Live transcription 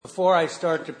Before I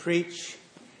start to preach,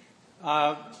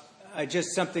 I've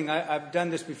done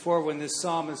this before when this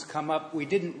psalm has come up. We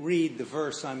didn't read the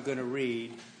verse I'm going to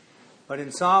read, but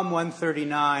in Psalm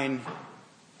 139,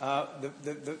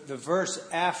 the verse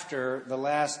after the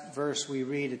last verse we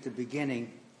read at the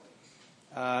beginning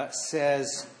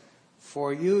says,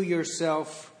 "For you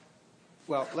yourself,"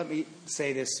 well, let me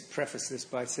preface this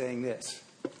by saying this.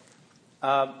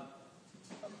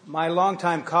 My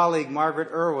longtime colleague, Margaret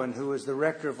Irwin, who is the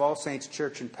rector of All Saints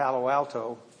Church in Palo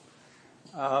Alto,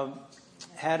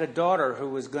 had a daughter who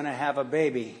was going to have a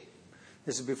baby.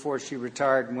 This is before she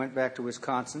retired and went back to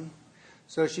Wisconsin.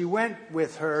 So she went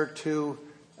with her to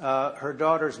her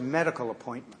daughter's medical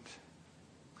appointment.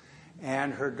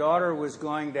 And her daughter was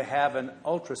going to have an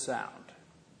ultrasound.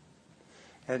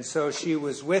 And so she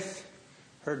was with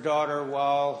her daughter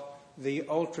while the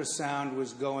ultrasound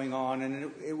was going on,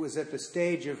 and it was at the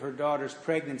stage of her daughter's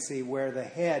pregnancy where the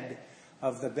head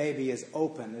of the baby is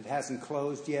open. It hasn't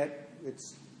closed yet,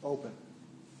 it's open.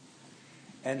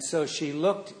 And so she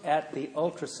looked at the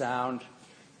ultrasound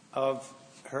of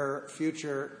her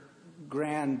future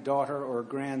granddaughter or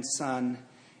grandson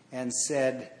and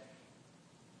said,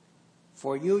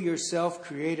 "For you yourself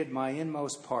created my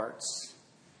inmost parts.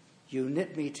 You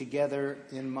knit me together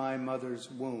in my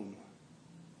mother's womb."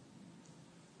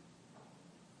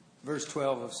 Verse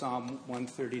 12 of Psalm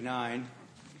 139.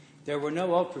 There were no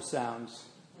ultrasounds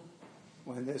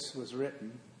when this was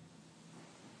written,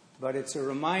 but it's a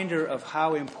reminder of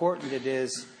how important it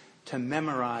is to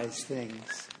memorize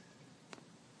things.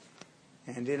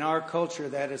 And in our culture,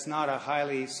 that is not a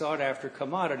highly sought-after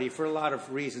commodity for a lot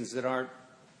of reasons that aren't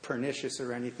pernicious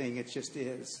or anything. It just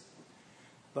is.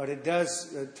 But it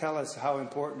does tell us how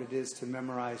important it is to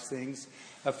memorize things.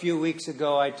 A few weeks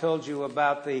ago, I told you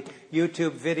about the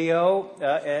YouTube video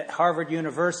at Harvard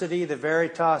University, the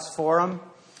Veritas Forum.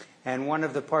 And one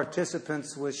of the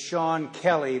participants was Sean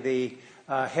Kelly, the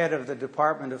head of the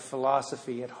Department of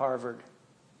Philosophy at Harvard.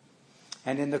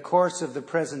 And in the course of the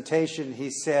presentation,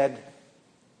 he said,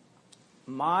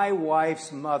 "My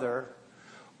wife's mother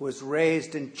was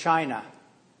raised in China.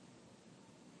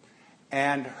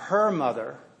 And her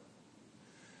mother,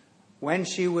 when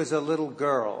she was a little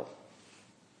girl,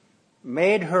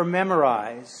 made her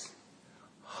memorize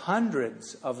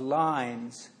hundreds of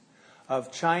lines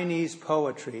of Chinese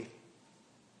poetry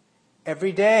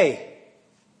every day.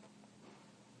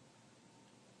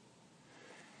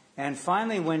 And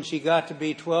finally, when she got to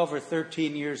be 12 or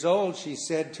 13 years old, she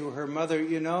said to her mother,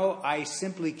 'I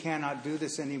simply cannot do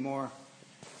this anymore.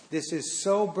 This is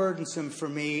so burdensome for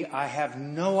me. I have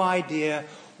no idea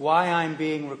why I'm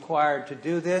being required to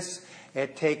do this.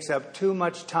 It takes up too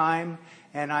much time,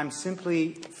 and I'm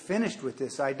simply finished with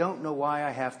this. I don't know why I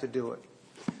have to do it.'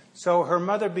 So her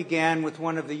mother began with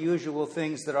one of the usual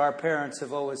things that our parents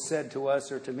have always said to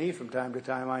us, or to me from time to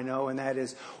time, I know, and that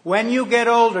is, 'When you get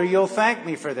older, you'll thank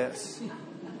me for this.'"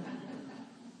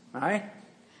 Right?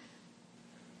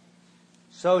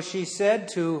 So she said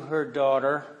to her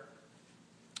daughter,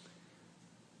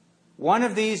 "One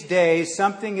of these days,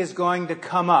 something is going to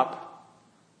come up,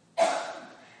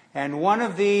 and one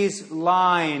of these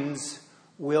lines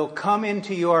will come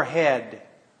into your head,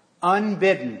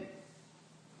 unbidden,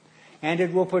 and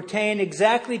it will pertain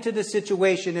exactly to the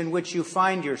situation in which you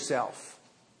find yourself.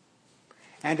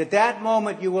 And at that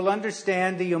moment, you will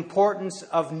understand the importance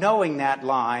of knowing that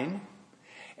line,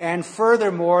 and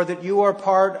furthermore, that you are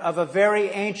part of a very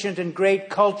ancient and great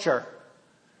culture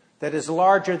that is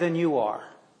larger than you are.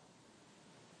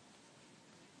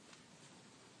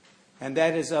 And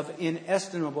that is of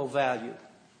inestimable value."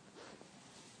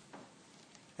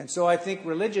 And so I think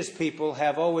religious people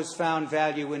have always found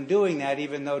value in doing that,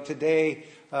 even though today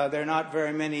there are not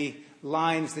very many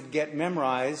lines that get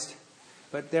memorized.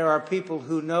 But there are people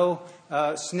who know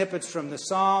snippets from the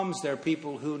Psalms. There are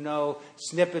people who know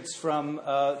snippets from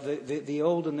the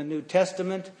Old and the New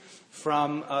Testament,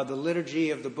 from the liturgy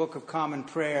of the Book of Common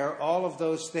Prayer. All of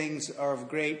those things are of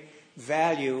great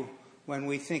value when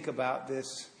we think about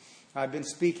this. I've been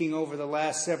speaking over the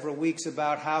last several weeks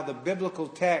about how the biblical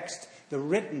text, the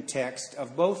written text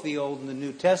of both the Old and the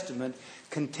New Testament,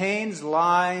 contains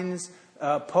lines,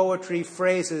 poetry,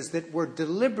 phrases that were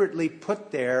deliberately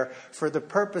put there for the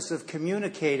purpose of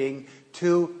communicating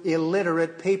to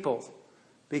illiterate people.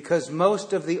 Because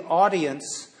most of the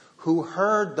audience who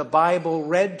heard the Bible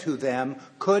read to them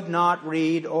could not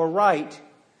read or write.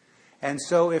 And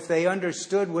so if they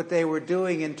understood what they were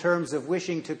doing in terms of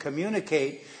wishing to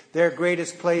communicate their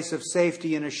greatest place of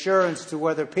safety and assurance to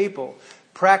other people,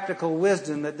 practical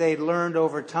wisdom that they'd learned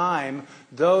over time,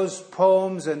 those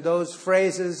poems and those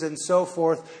phrases and so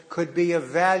forth could be of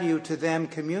value to them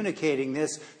communicating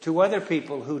this to other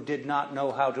people who did not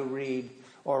know how to read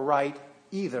or write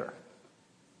either.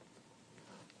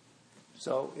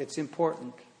 So it's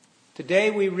important.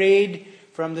 Today we read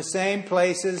from the same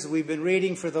places we've been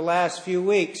reading for the last few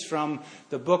weeks, from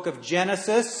the book of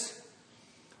Genesis,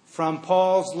 from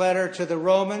Paul's letter to the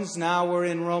Romans. Now we're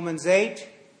in Romans 8,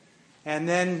 and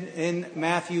then in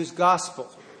Matthew's Gospel.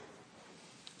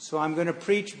 So I'm going to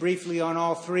preach briefly on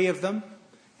all three of them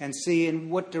and see in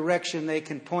what direction they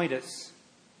can point us.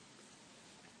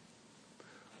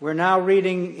 We're now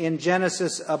reading in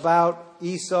Genesis about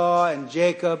Esau and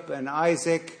Jacob and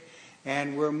Isaac,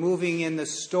 and we're moving in the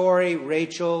story.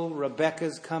 Rachel,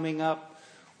 Rebekah's coming up.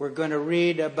 We're going to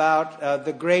read about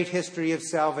the great history of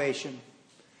salvation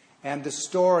and the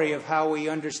story of how we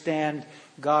understand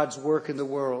God's work in the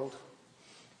world.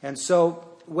 And so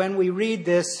when we read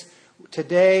this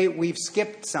today, we've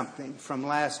skipped something from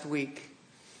last week.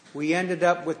 We ended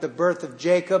up with the birth of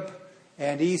Jacob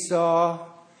and Esau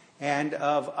and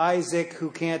of Isaac, who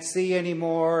can't see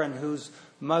anymore, and whose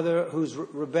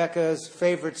Rebekah's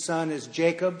favorite son is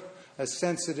Jacob, a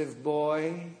sensitive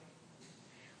boy,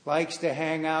 likes to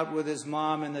hang out with his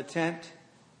mom in the tent.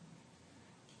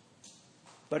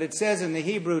 But it says in the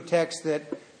Hebrew text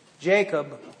that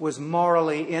Jacob was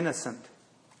morally innocent.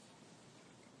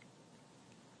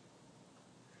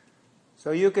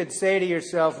 So you could say to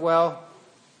yourself, well,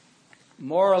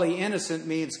 morally innocent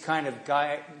means kind of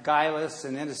guileless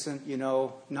and innocent,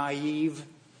 naive.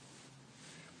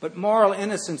 But moral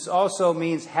innocence also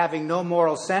means having no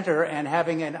moral center and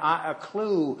having a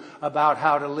clue about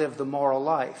how to live the moral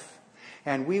life.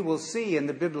 And we will see in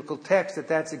the biblical text that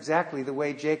that's exactly the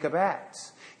way Jacob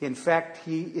acts. In fact,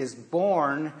 he is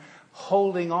born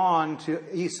holding on to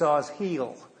Esau's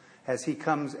heel as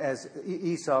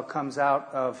Esau comes out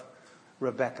of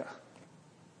Rebekah.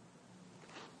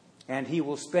 And he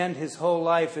will spend his whole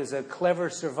life as a clever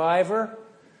survivor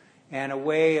and a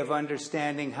way of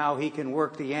understanding how he can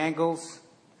work the angles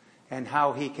and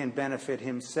how he can benefit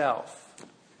himself.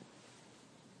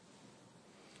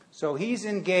 So he's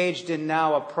engaged in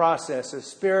now a process, a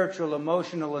spiritual,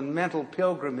 emotional, and mental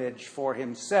pilgrimage for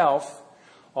himself,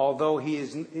 although he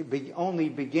is only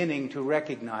beginning to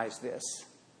recognize this.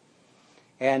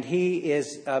 And he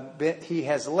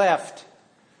has left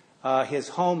his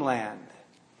homeland.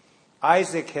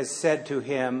 Isaac has said to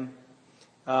him,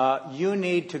 you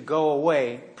need to go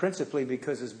away, principally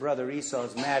because his brother Esau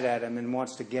is mad at him and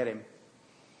wants to get him.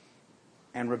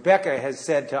 And Rebekah has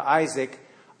said to Isaac,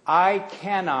 I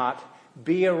cannot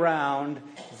be around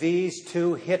these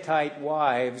two Hittite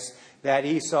wives that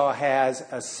Esau has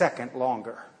a second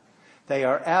longer. They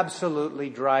are absolutely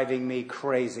driving me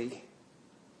crazy.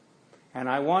 And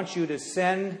I want you to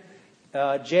send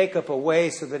Jacob away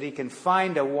so that he can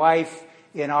find a wife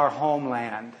in our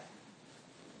homeland,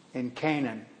 in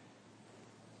Canaan.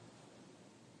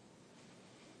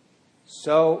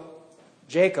 So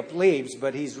Jacob leaves,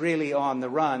 but he's really on the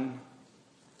run.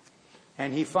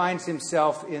 And he finds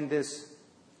himself in this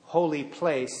holy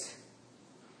place.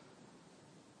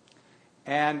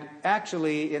 And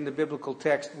actually, in the biblical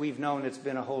text, we've known it's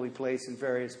been a holy place in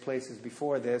various places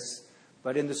before this.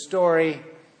 But in the story,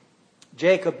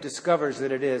 Jacob discovers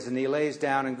that it is, and he lays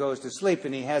down and goes to sleep,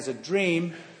 and he has a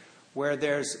dream where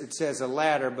it says a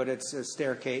ladder, but it's a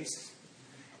staircase,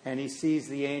 and he sees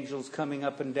the angels coming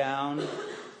up and down,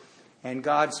 and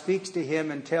God speaks to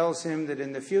him and tells him that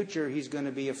in the future he's going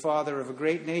to be a father of a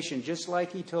great nation, just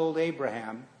like he told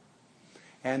Abraham,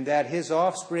 and that his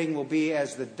offspring will be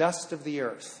as the dust of the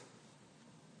earth.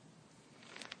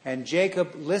 And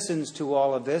Jacob listens to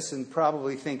all of this and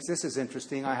probably thinks, this is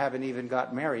interesting, I haven't even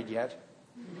got married yet.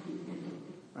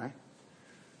 Right?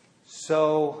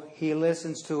 So he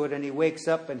listens to it and he wakes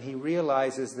up and he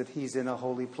realizes that he's in a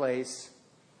holy place.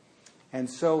 And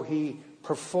so he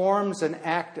performs an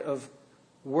act of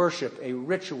worship, a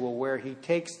ritual where he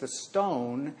takes the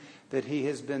stone that he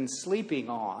has been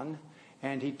sleeping on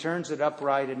and he turns it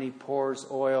upright and he pours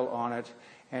oil on it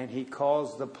and he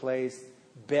calls the place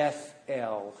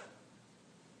Beth-El.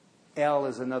 El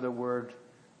is another word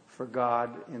for God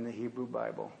in the Hebrew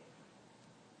Bible.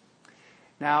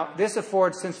 Now, this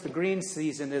affords, since the green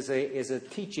season is a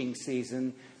teaching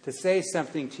season, to say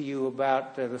something to you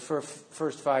about the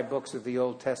first 5 books of the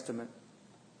Old Testament.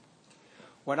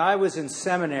 When I was in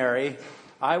seminary,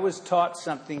 I was taught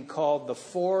something called the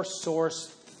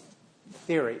 4-source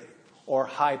theory, or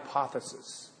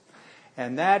hypothesis.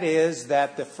 And that is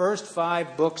that the first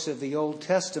 5 books of the Old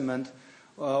Testament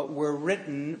were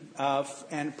written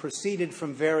and proceeded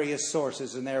from various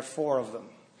sources, and there are 4 of them.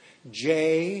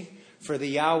 J for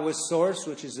the Yahwist source,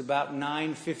 which is about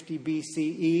 950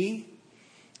 BCE.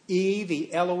 E,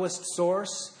 the Elohist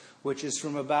source, which is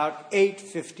from about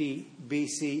 850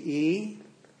 BCE.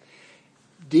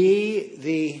 D,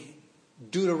 the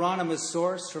Deuteronomist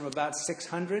source, from about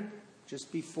 600,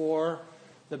 just before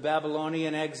the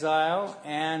Babylonian exile.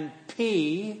 And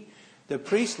P, the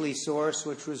priestly source,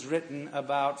 which was written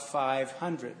about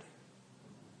 500.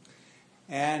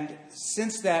 And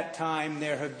since that time,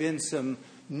 there have been some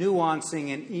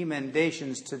nuancing and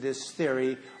emendations to this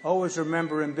theory. Always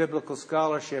remember in biblical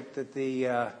scholarship that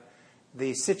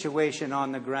the situation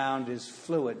on the ground is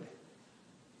fluid.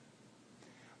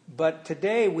 But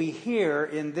today we hear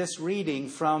in this reading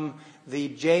from the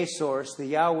J source,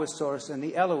 the Yahwist source, and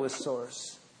the Elohist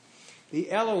source.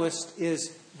 The Elohist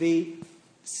is the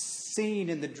scene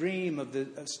in the dream of the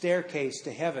staircase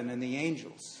to heaven and the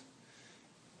angels.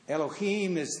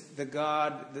 Elohim is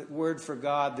the word for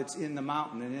God that's in the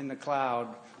mountain and in the cloud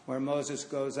where Moses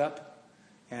goes up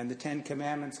and the 10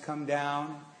 Commandments come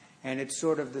down. And it's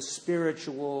sort of the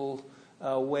spiritual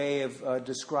way of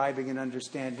describing and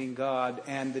understanding God.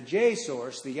 And the J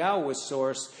source, the Yahwist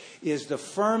source, is the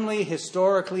firmly,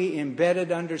 historically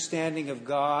embedded understanding of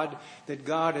God, that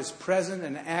God is present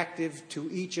and active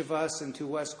to each of us and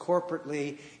to us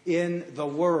corporately in the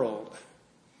world.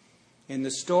 In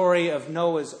the story of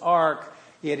Noah's Ark,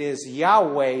 it is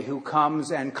Yahweh who comes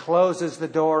and closes the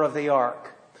door of the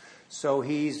ark. So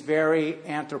he's very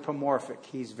anthropomorphic.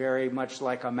 He's very much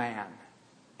like a man.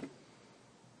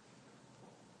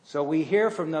 So we hear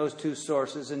from those 2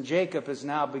 sources, and Jacob is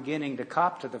now beginning to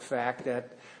cop to the fact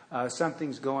that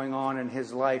something's going on in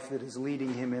his life that is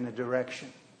leading him in a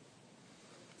direction.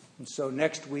 And so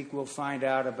next week we'll find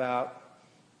out about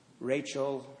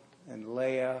Rachel and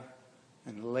Leah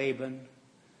and Laban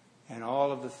and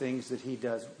all of the things that he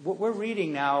does. What we're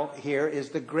reading now here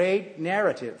is the great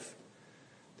narrative.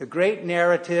 The great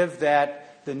narrative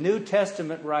that the New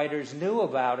Testament writers knew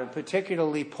about, and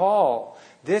particularly Paul.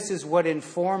 This is what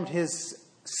informed his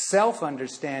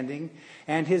self-understanding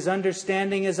and his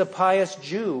understanding as a pious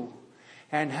Jew,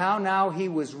 and how now he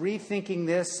was rethinking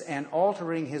this and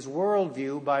altering his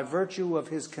worldview by virtue of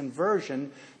his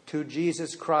conversion to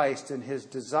Jesus Christ and his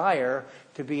desire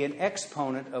to be an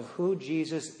exponent of who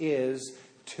Jesus is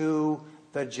to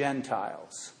the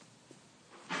Gentiles.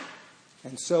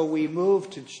 And so we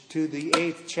move to the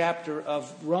 8th chapter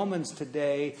of Romans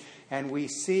today, and we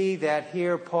see that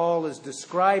here Paul is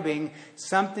describing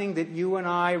something that you and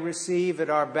I receive at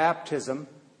our baptism,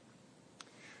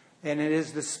 and it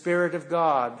is the Spirit of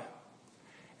God.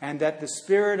 And that the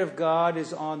Spirit of God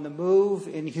is on the move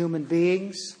in human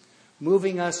beings,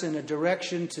 moving us in a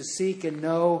direction to seek and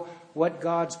know what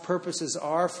God's purposes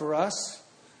are for us,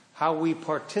 how we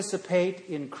participate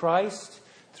in Christ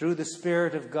through the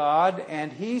Spirit of God.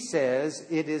 And he says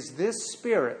it is this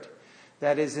Spirit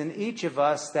that is in each of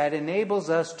us that enables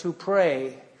us to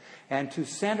pray and to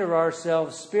center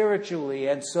ourselves spiritually,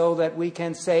 and so that we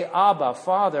can say, Abba,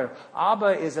 Father.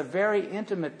 Abba is a very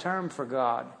intimate term for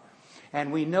God.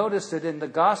 And we notice that in the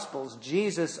Gospels,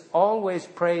 Jesus always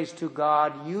prays to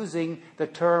God using the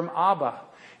term Abba.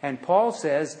 And Paul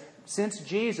says, since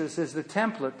Jesus is the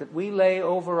template that we lay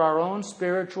over our own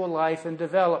spiritual life and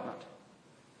development,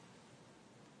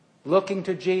 looking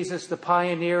to Jesus, the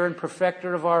pioneer and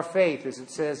perfecter of our faith, as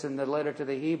it says in the letter to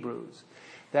the Hebrews,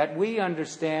 that we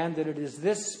understand that it is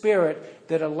this Spirit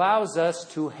that allows us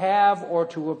to have or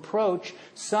to approach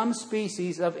some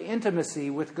species of intimacy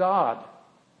with God.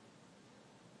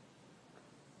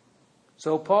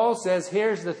 So Paul says,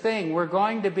 here's the thing, we're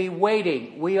going to be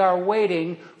waiting. We are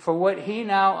waiting for what he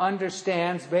now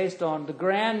understands based on the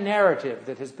grand narrative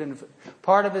that has been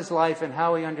part of his life and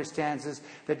how he understands this,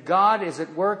 that God is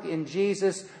at work in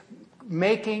Jesus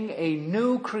making a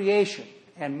new creation.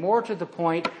 And more to the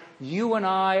point, you and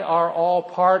I are all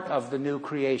part of the new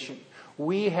creation.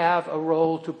 We have a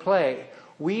role to play.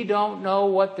 We don't know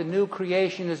what the new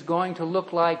creation is going to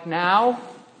look like now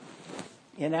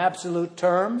in absolute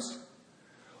terms.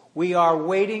 We are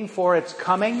waiting for its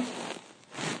coming,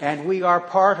 and we are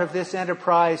part of this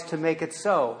enterprise to make it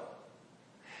so.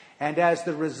 And as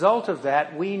the result of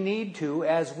that, we need to,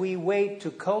 as we wait,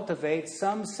 to cultivate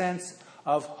some sense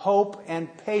of hope and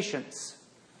patience.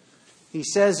 He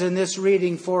says in this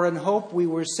reading, for in hope we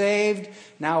were saved.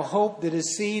 Now hope that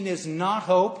is seen is not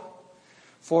hope.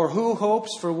 For who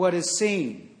hopes for what is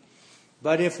seen?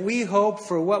 But if we hope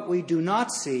for what we do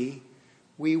not see,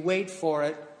 we wait for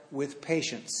it with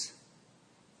patience.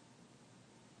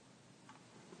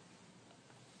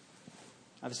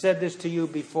 I've said this to you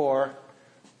before,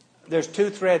 There's two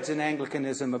threads in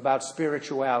Anglicanism about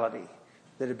spirituality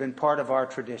that have been part of our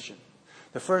tradition.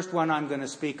 The first one I'm going to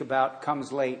speak about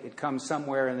comes late. It comes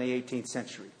somewhere in the 18th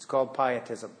century. It's called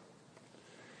Pietism.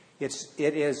 It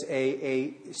is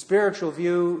a spiritual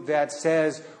view that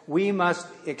says we must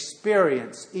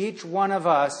experience, each one of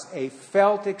us, a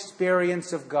felt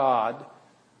experience of God,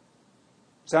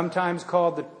 sometimes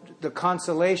called the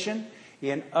consolation.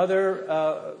 In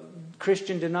other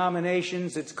Christian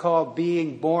denominations, it's called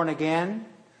being born again.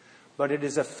 But it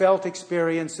is a felt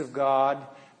experience of God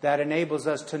that enables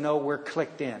us to know we're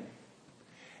clicked in.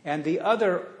 And the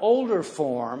other older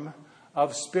form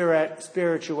of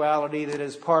spirituality that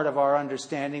is part of our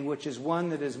understanding, which is one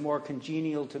that is more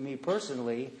congenial to me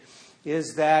personally,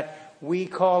 is that we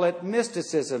call it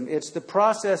mysticism. It's the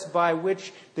process by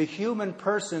which the human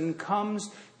person comes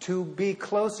to be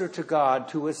closer to God,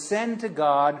 to ascend to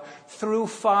God through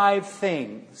 5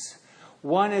 things.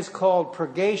 One is called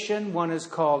purgation, one is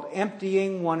called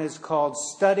emptying, one is called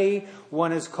study,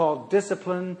 one is called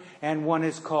discipline, and one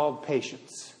is called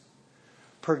patience.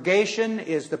 Purgation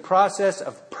is the process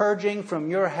of purging from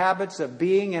your habits of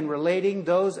being and relating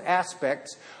those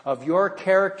aspects of your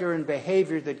character and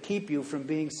behavior that keep you from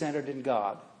being centered in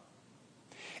God.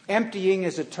 Emptying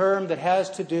is a term that has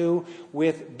to do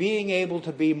with being able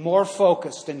to be more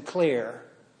focused and clear.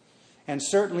 And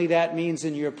certainly that means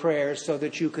in your prayers so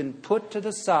that you can put to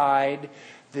the side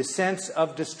the sense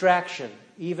of distraction,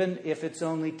 even if it's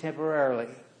only temporarily.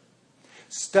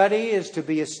 Study is to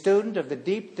be a student of the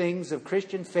deep things of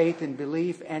Christian faith and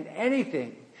belief, and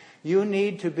anything you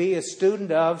need to be a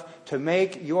student of to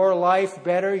make your life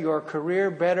better, your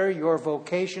career better, your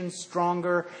vocation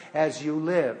stronger as you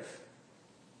live.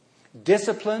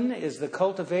 Discipline is the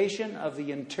cultivation of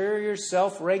the interior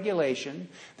self-regulation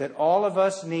that all of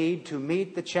us need to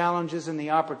meet the challenges and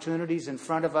the opportunities in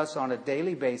front of us on a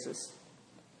daily basis.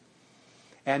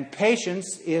 And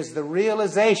patience is the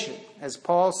realization, as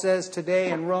Paul says today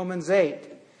in Romans 8,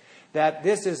 that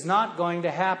this is not going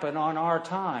to happen on our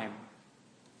time.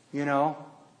 You know,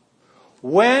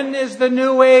 when is the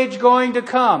new age going to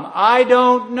come? I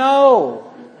don't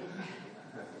know.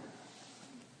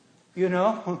 You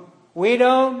know, we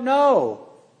don't know.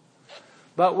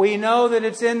 But we know that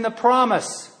it's in the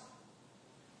promise.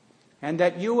 And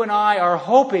that you and I are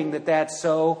hoping that that's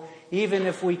so, even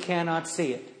if we cannot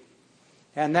see it.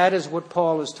 And that is what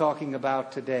Paul is talking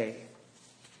about today.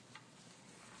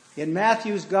 In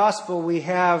Matthew's Gospel, we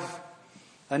have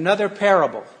another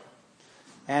parable.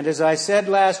 And as I said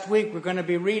last week, we're going to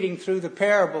be reading through the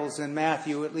parables in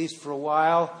Matthew, at least for a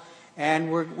while.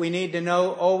 And we need to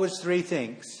know always 3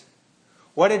 things.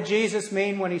 What did Jesus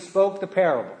mean when he spoke the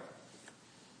parable?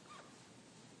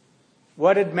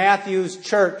 What did Matthew's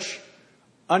church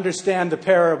understand the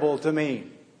parable to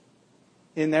mean?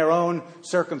 In their own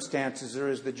circumstances, or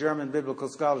as the German biblical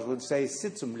scholars would say,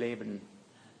 Sitzumleben,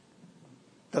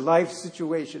 the life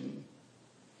situation.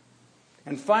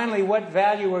 And finally, what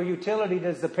value or utility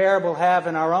does the parable have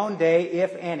in our own day,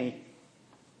 if any?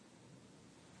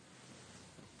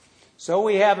 So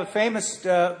we have a famous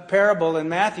parable in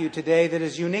Matthew today that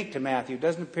is unique to Matthew.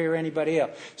 Doesn't appear anybody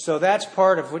else. So that's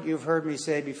part of what you've heard me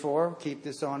say before. Keep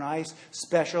this on ice.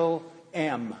 Special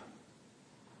M.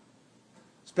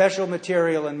 Special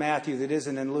material in Matthew that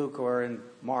isn't in Luke or in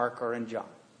Mark or in John.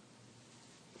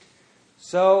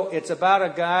 So it's about a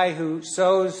guy who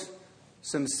sows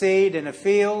some seed in a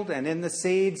field, and in the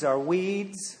seeds are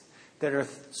weeds that are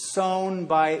sown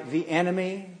by the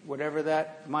enemy, whatever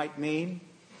that might mean.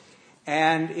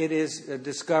 And it is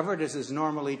discovered, as is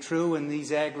normally true in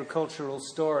these agricultural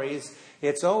stories,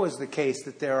 it's always the case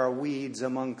that there are weeds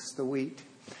amongst the wheat.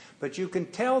 But you can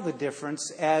tell the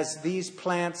difference as these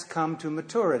plants come to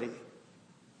maturity.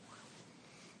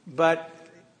 But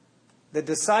the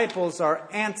disciples are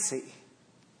antsy.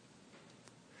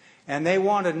 And they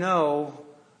want to know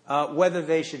whether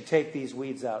they should take these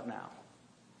weeds out now.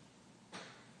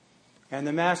 And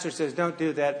the master says, don't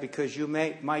do that, because you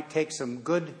might take some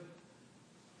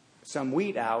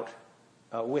wheat out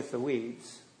with the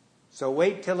weeds. So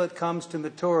wait till it comes to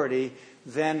maturity,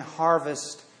 then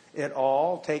harvest it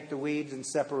all. Take the weeds and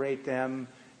separate them,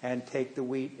 and take the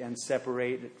wheat and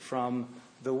separate it from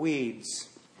the weeds.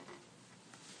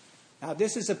 Now,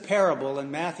 this is a parable,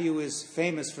 and Matthew is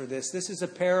famous for this. This is a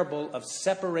parable of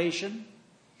separation,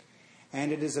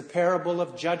 and it is a parable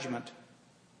of judgment.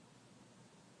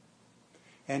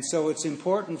 And so it's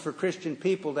important for Christian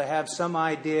people to have some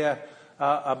idea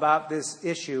about this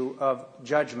issue of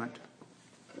judgment.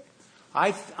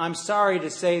 I'm sorry to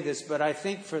say this, but I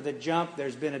think for the jump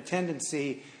there's been a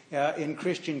tendency in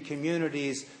Christian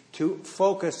communities to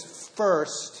focus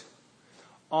first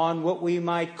on what we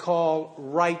might call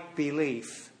right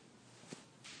belief.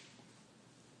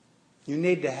 You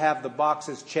need to have the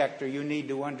boxes checked, or you need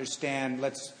to understand,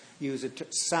 let's use it,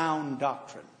 sound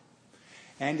doctrine.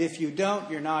 And if you don't,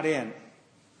 you're not in.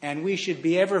 And we should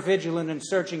be ever vigilant in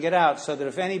searching it out, so that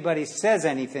if anybody says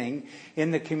anything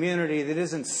in the community that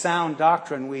isn't sound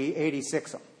doctrine, we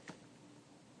 86 them.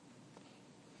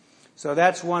 So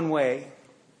that's one way.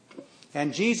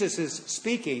 And Jesus is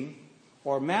speaking,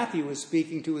 or Matthew is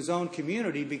speaking to his own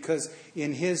community, because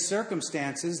in his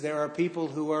circumstances there are people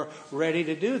who are ready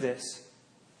to do this.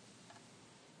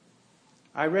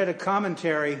 I read a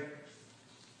commentary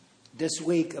this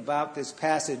week about this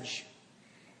passage.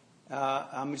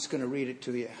 I'm just going to read it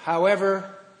to you.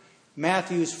 However,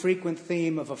 Matthew's frequent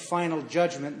theme of a final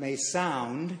judgment may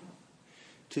sound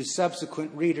to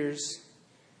subsequent readers,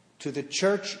 to the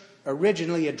church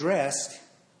originally addressed,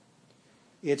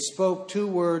 it spoke two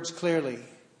words clearly.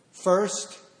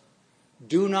 First,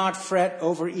 do not fret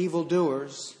over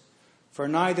evildoers, for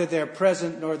neither their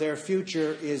present nor their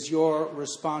future is your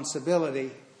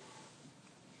responsibility.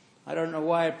 I don't know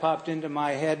why it popped into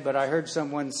my head, but I heard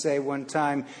someone say one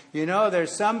time, you know,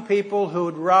 there's some people who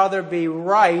would rather be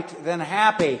right than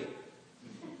happy.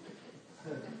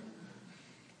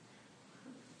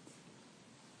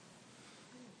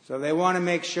 So they want to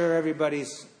make sure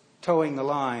everybody's towing the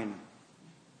line.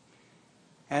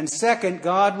 And second,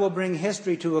 God will bring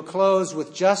history to a close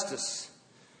with justice,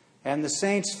 and the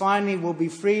saints finally will be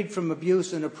freed from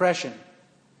abuse and oppression.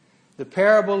 The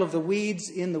parable of the weeds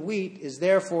in the wheat is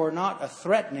therefore not a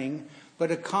threatening,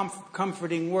 but a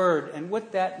comforting word. And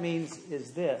what that means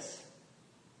is this.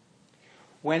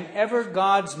 Whenever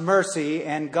God's mercy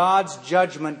and God's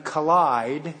judgment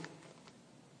collide,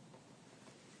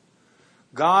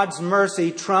 God's mercy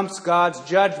trumps God's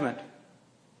judgment.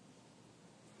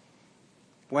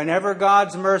 Whenever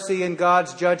God's mercy and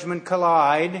God's judgment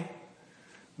collide,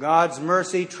 God's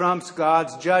mercy trumps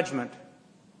God's judgment.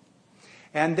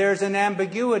 And there's an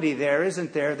ambiguity there,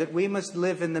 isn't there, that we must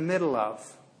live in the middle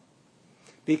of.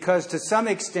 Because to some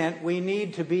extent we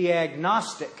need to be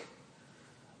agnostic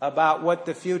about what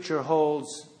the future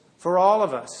holds for all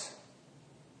of us.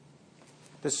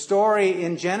 The story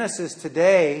in Genesis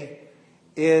today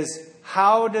is,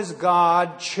 how does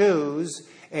God choose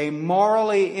a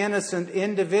morally innocent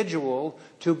individual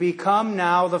to become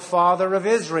now the father of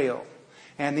Israel?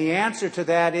 And the answer to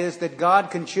that is that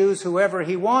God can choose whoever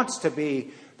he wants to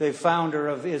be the founder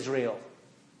of Israel.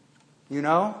 You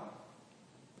know?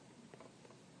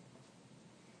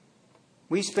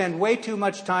 We spend way too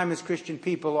much time as Christian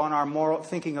people on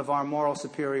thinking of our moral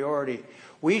superiority.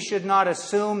 We should not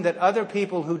assume that other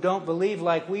people who don't believe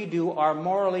like we do are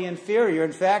morally inferior.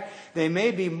 In fact, they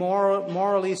may be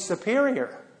morally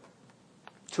superior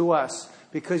to us,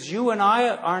 because you and I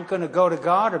aren't going to go to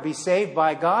God or be saved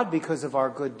by God because of our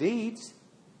good deeds.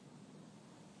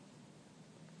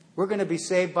 We're going to be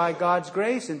saved by God's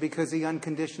grace and because he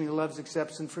unconditionally loves,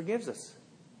 accepts, and forgives us.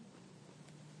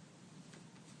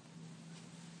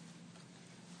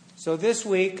 So this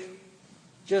week,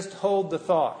 just hold the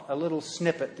thought, a little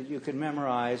snippet that you can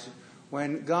memorize.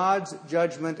 When God's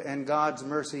judgment and God's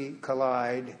mercy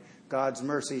collide, God's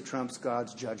mercy trumps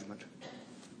God's judgment.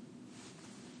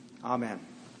 Amen.